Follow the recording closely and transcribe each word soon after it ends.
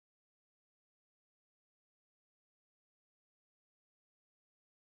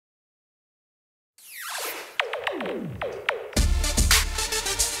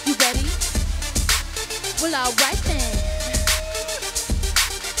Well, alright then.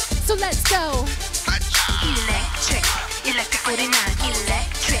 So let's go. Electric, electric 49,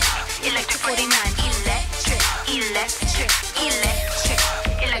 electric, electric 49, electric, electric, electric,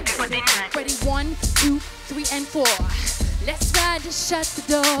 electric 49. Ready, 1, 2, 3, and 4. Let's ride to shut the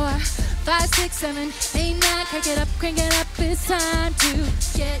door. 5, 6, 7, 8, 9. Crank it up, it's time to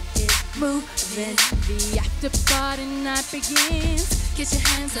get it moving. The after party night begins. Get your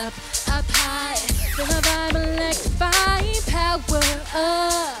hands up high. Feel the vibe electrifying, power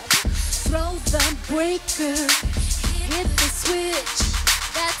up. Throw the breaker, hit the switch,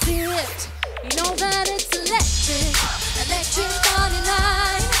 that's it. You know that it's electric, electric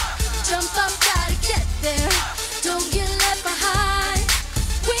 49. Jump up, gotta get there, don't get left behind.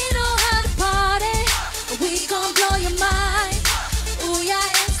 We know how to party, we gon' blow your mind. Ooh yeah,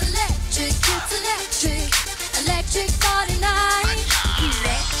 it's electric, electric 49.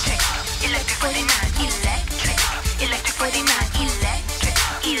 Electric, electric 49, electric, electric 49, electric,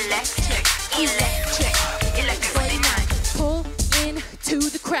 electric, electric, electric 49. Pull into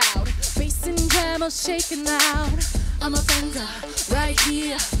the crowd, bass and drum all shaking loud. All my friends are right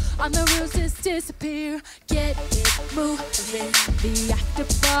here, on the rules just disappear. Get it moving, the after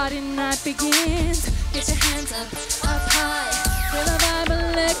party night begins. Get your hands up high, feel the vibe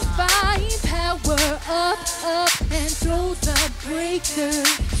electrifying. Power up, and throw the breaker.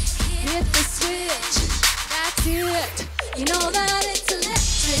 Hit the switch, that's it. You know that it's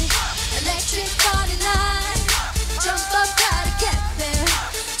electric, electric 49. Jump up, gotta get there,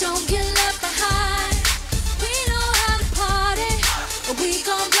 don't get left behind. We know how to party, we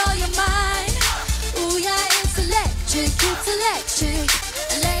gon' blow your mind. Ooh yeah, it's electric,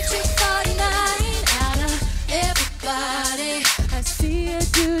 electric 49. Out of everybody, I see you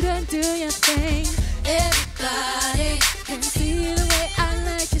do your thing. Everybody can see the way I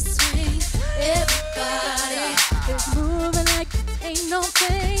like you swing. Everybody is moving like it ain't no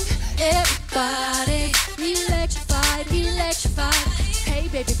thing. Everybody electrified. Hey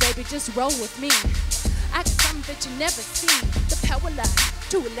baby, just roll with me. I got something that you never seen. The power line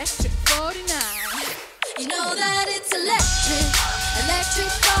to electric 49. You know that it's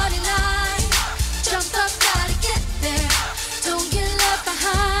electric 49. Jump up, gotta get there, don't get left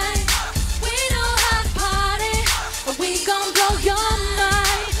behind. We know how to party, we gon' blow your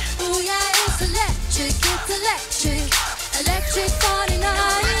mind. Ooh yeah, it's electric 49. Electric 49.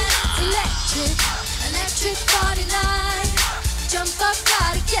 Jump up,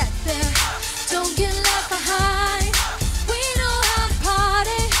 gotta get there, don't get left behind. We know how to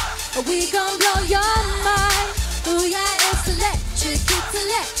party, we gon' blow your mind. Ooh yeah, it's electric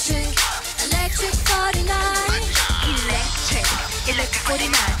 49. Electric, electric 49, electric, electric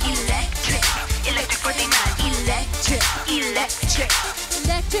 49, electric, electric,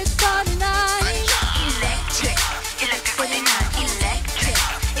 Electric 49. electric, electric 49, electric,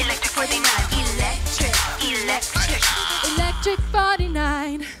 electric 49, electric, electric. Electric 49.